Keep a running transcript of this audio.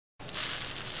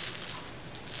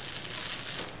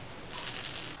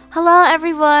Hello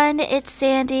everyone, it's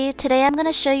Sandy. Today I'm going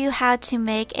to show you how to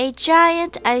make a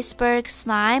giant iceberg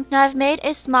slime. Now I've made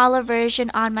a smaller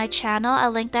version on my channel.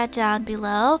 I'll link that down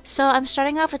below. So I'm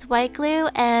starting off with white glue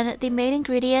and the main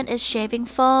ingredient is shaving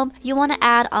foam. You want to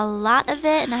add a lot of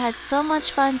it and I had so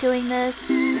much fun doing this.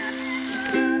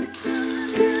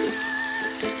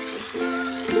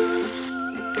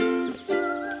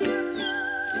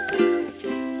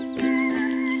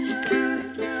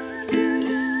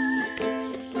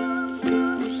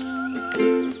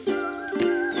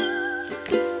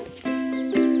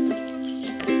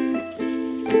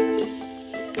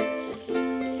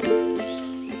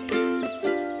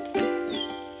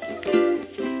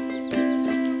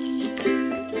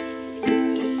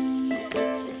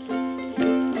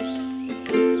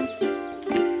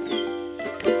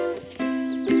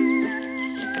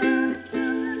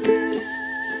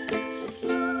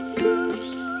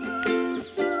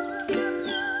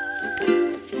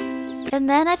 And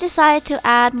then I decided to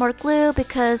add more glue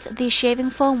because the shaving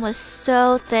foam was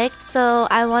so thick, so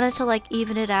I wanted to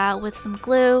even it out with some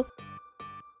glue.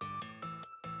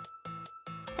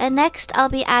 And next I'll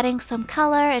be adding some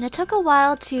color, and it took a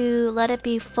while to let it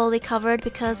be fully covered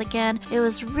because again it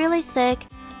was really thick.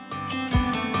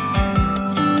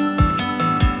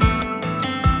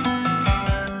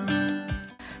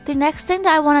 The next thing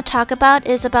that I want to talk about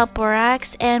is about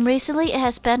borax, and recently it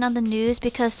has been on the news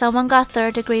because someone got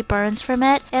third-degree burns from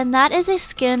it, and that is a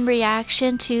skin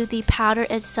reaction to the powder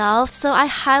itself. So I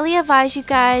highly advise you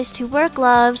guys to wear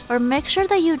gloves or make sure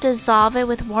that you dissolve it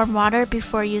with warm water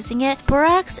before using it.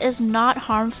 Borax is not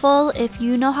harmful if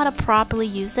you know how to properly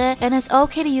use it, and it's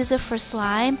okay to use it for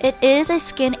slime. It is a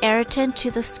skin irritant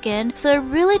to the skin, so it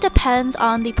really depends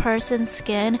on the person's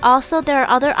skin. Also, there are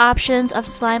other options of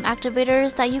slime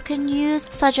activators that you can use,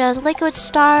 such as liquid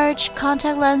starch,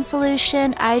 contact lens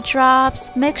solution, eye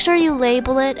drops. Make sure you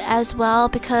label it as well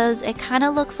because it kind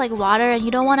of looks like water and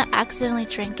you don't want to accidentally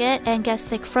drink it and get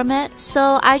sick from it.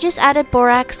 So I just added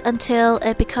borax until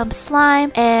it becomes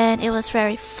slime, and it was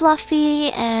very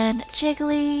fluffy and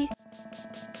jiggly.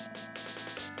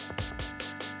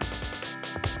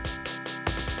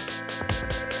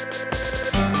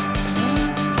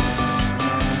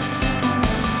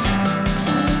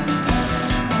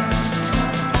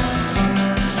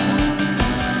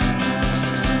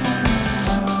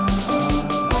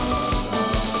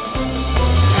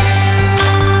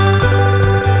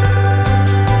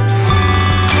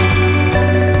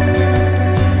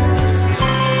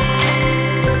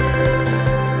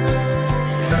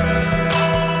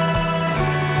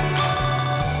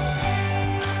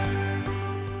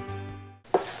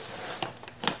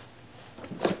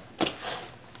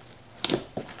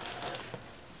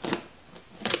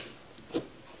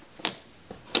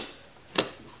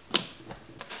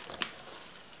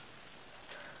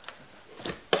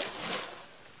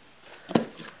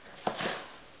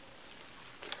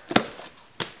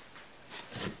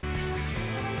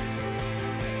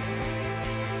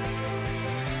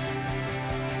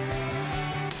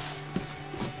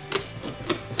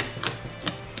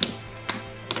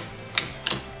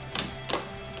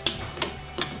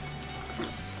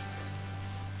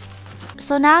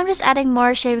 So now I'm just adding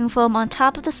more shaving foam on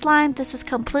top of the slime. This is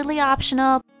completely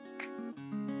optional.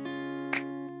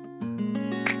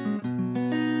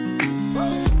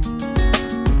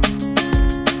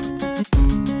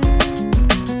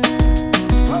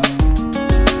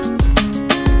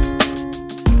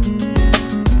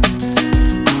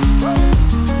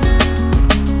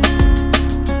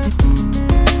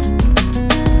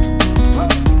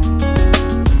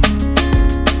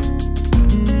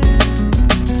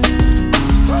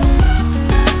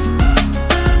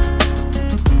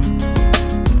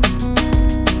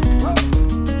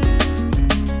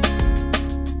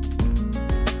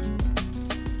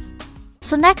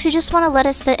 So next you just want to let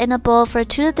it sit in a bowl for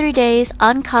 2 to 3 days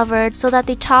uncovered so that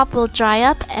the top will dry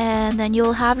up, and then you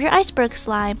will have your iceberg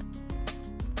slime.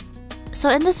 So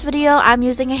in this video I'm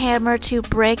using a hammer to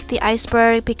break the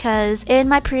iceberg because in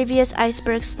my previous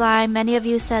iceberg slime many of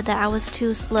you said that I was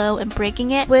too slow in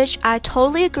breaking it, which I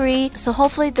totally agree, so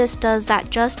hopefully this does that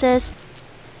justice.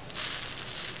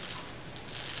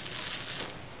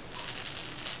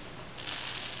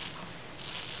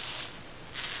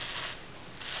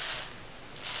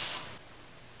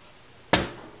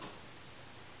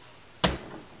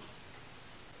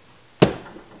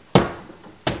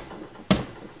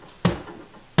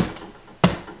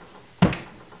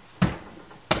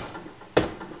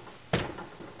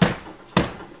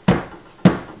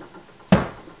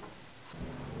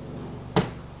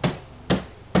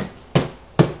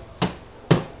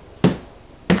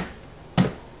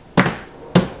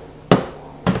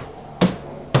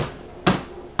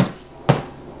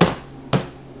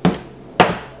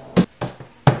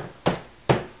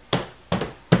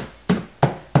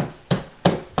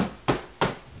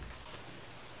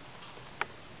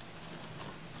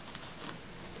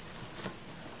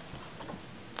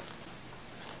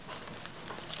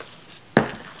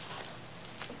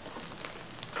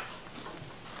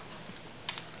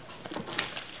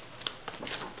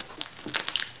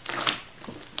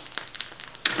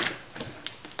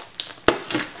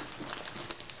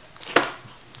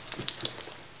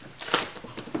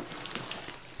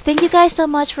 Thank you guys so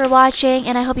much for watching,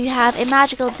 and I hope you have a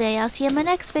magical day. I'll see you in my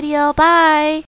next video. Bye!